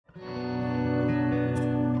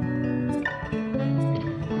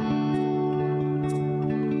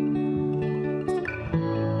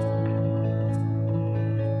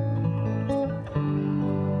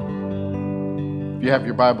If you have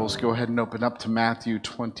your Bibles, go ahead and open up to Matthew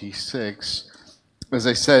 26. As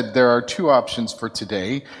I said, there are two options for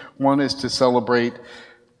today. One is to celebrate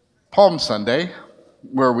Palm Sunday,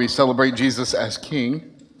 where we celebrate Jesus as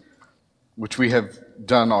King, which we have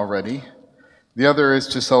done already. The other is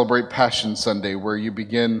to celebrate Passion Sunday, where you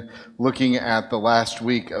begin looking at the last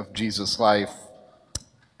week of Jesus' life,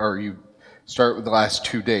 or you start with the last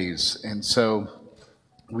 2 days. And so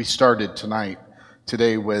we started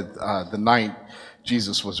today with the night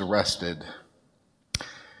Jesus was arrested.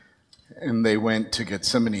 And they went to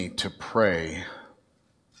Gethsemane to pray.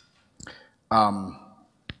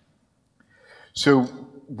 So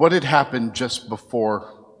what had happened just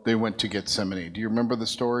before they went to Gethsemane? Do you remember the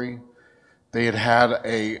story? They had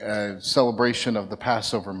a celebration of the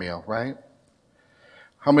Passover meal, right?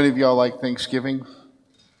 How many of y'all like Thanksgiving?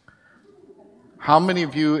 How many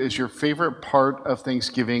of you is your favorite part of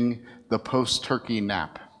Thanksgiving the post-turkey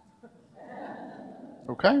nap?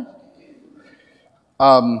 Okay.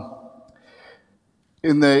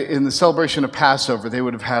 In the celebration of Passover, they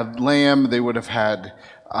would have had lamb. They would have had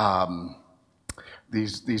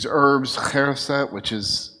these herbs, chereset, which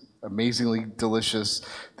is amazingly delicious.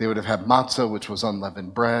 They would have had matzah, which was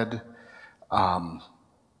unleavened bread, and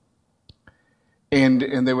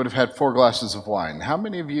they would have had 4 glasses of wine. How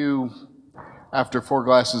many of you, after 4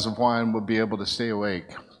 glasses of wine, would be able to stay awake?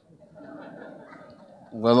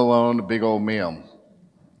 Let alone a big old meal.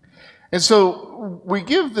 And so we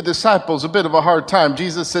give the disciples a bit of a hard time.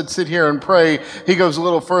 Jesus said, sit here and pray. He goes a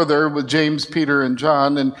little further with James, Peter, and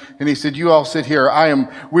John, and he said, you all sit here. I am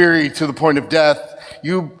weary to the point of death.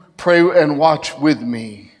 You pray and watch with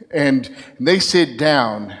me. And they sit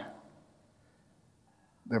down.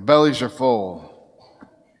 Their bellies are full.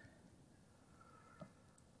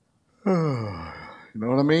 You know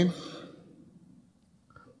what I mean?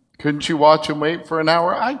 Couldn't you watch and wait for an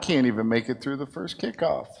hour? I can't even make it through the first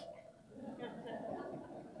kickoff.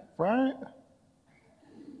 Right?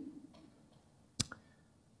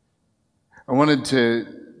 I wanted to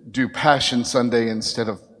do Passion Sunday instead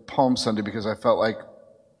of Palm Sunday because I felt like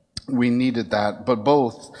we needed that, but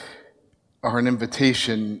both are an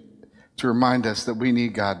invitation to remind us that we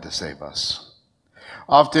need God to save us.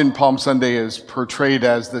 Often Palm Sunday is portrayed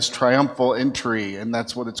as this triumphal entry, and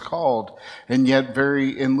that's what it's called. And yet,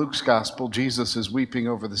 in Luke's gospel, Jesus is weeping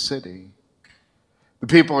over the city. The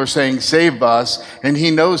people are saying, save us, and he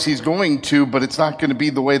knows he's going to, but it's not going to be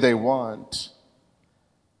the way they want.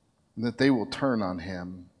 And that they will turn on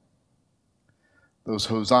him. Those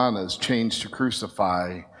hosannas change to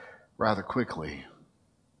crucify rather quickly.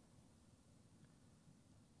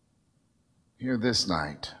 Here this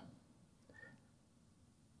night,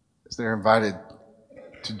 as they're invited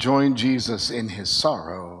to join Jesus in his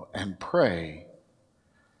sorrow and pray.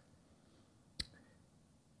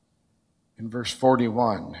 In verse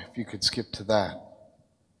 41, if you could skip to that.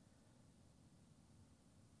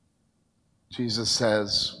 Jesus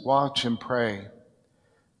says, watch and pray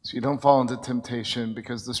so you don't fall into temptation,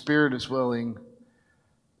 because the spirit is willing,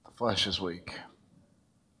 the flesh is weak.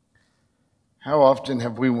 How often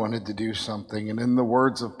have we wanted to do something, and in the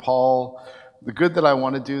words of Paul, the good that I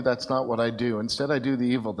want to do, that's not what I do. Instead, I do the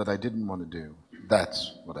evil that I didn't want to do.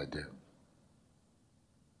 That's what I do.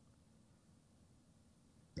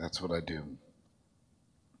 That's what I do.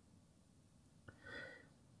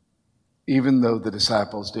 Even though the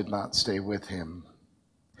disciples did not stay with him,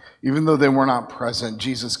 even though they were not present,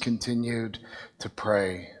 Jesus continued to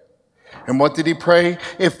pray. And what did he pray?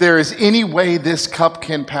 If there is any way this cup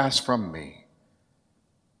can pass from me,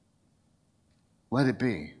 let it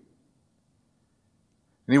be.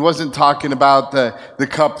 And he wasn't talking about the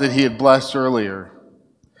cup that he had blessed earlier.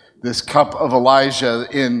 This cup of Elijah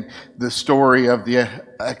in the story of the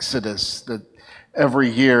Exodus that every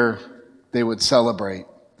year they would celebrate.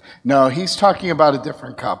 No, he's talking about a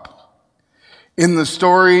different cup. In the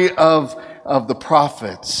story of the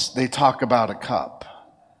prophets, they talk about a cup.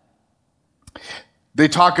 They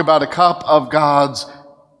talk about a cup of God's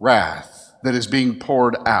wrath that is being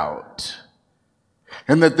poured out,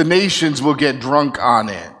 and that the nations will get drunk on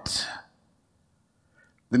it.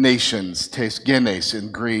 The nations, tesgenes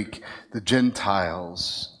in Greek, the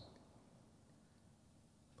Gentiles,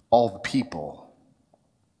 all the people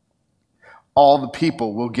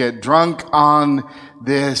will get drunk on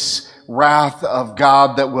this wrath of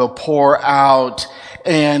God that will pour out.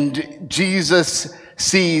 And Jesus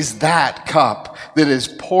sees that cup that is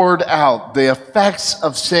poured out, the effects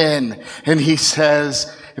of sin. And he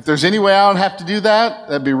says, if there's any way I don't have to do that,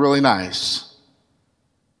 that'd be really nice.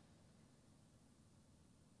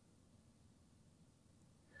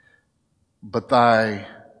 But thy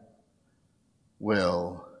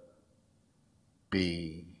will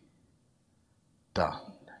be done.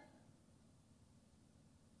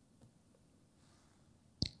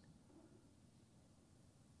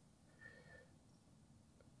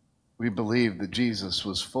 We believe that Jesus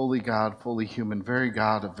was fully God, fully human, very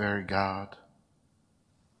God of very God.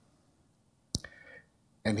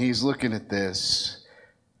 And he's looking at this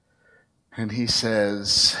and he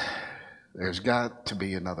says, there's got to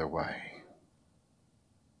be another way.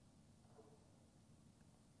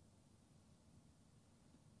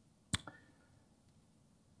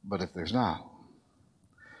 But if there's not,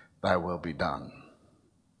 thy will be done.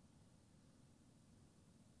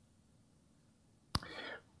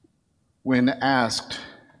 When asked,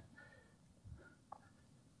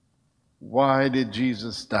 why did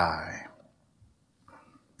Jesus die?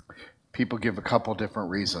 People give a couple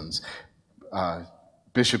different reasons.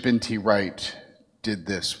 Bishop N.T. Wright did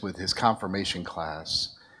this with his confirmation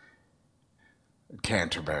class at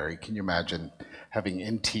Canterbury. Can you imagine having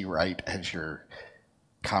N.T. Wright as your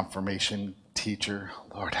confirmation teacher?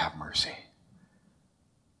 Lord have mercy.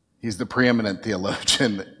 He's the preeminent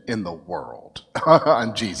theologian in the world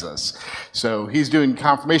on Jesus. So he's doing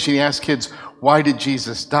confirmation. He asked kids, why did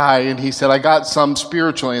Jesus die? And he said, I got some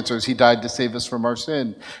spiritual answers. He died to save us from our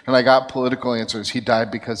sin. And I got political answers. He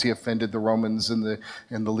died because he offended the Romans and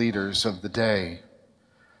the leaders of the day.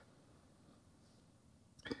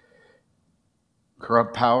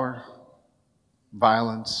 Corrupt power,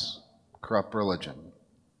 violence, corrupt religion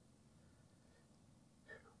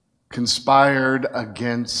conspired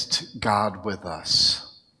against God with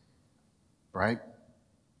us, right?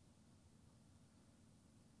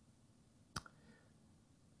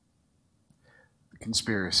 The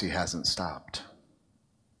conspiracy hasn't stopped.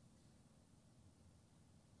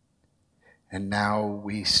 And now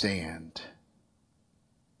we stand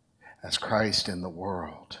as Christ in the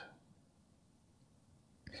world.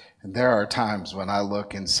 And there are times when I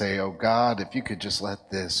look and say, oh God, if you could just let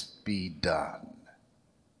this be done.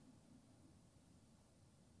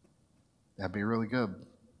 That'd be really good.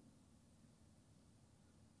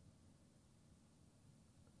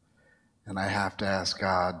 And I have to ask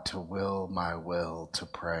God to will my will to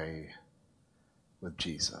pray with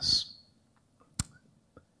Jesus.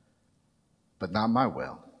 But not my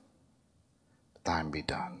will. Thine be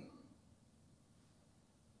done.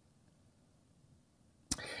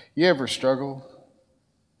 You ever struggle?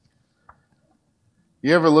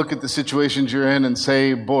 You ever look at the situations you're in and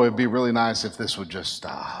say, boy, it'd be really nice if this would just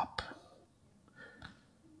stop?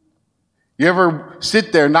 You ever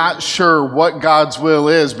sit there not sure what God's will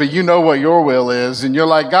is, but you know what your will is, and you're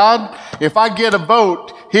like, God, if I get a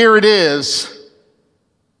vote, here it is.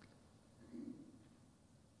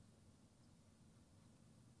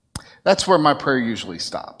 That's where my prayer usually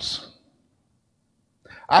stops.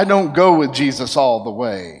 I don't go with Jesus all the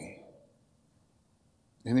way.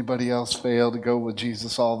 Anybody else fail to go with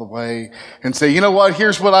Jesus all the way and say, you know what,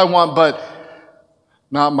 here's what I want, but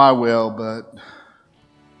not my will, but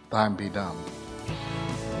thine be done.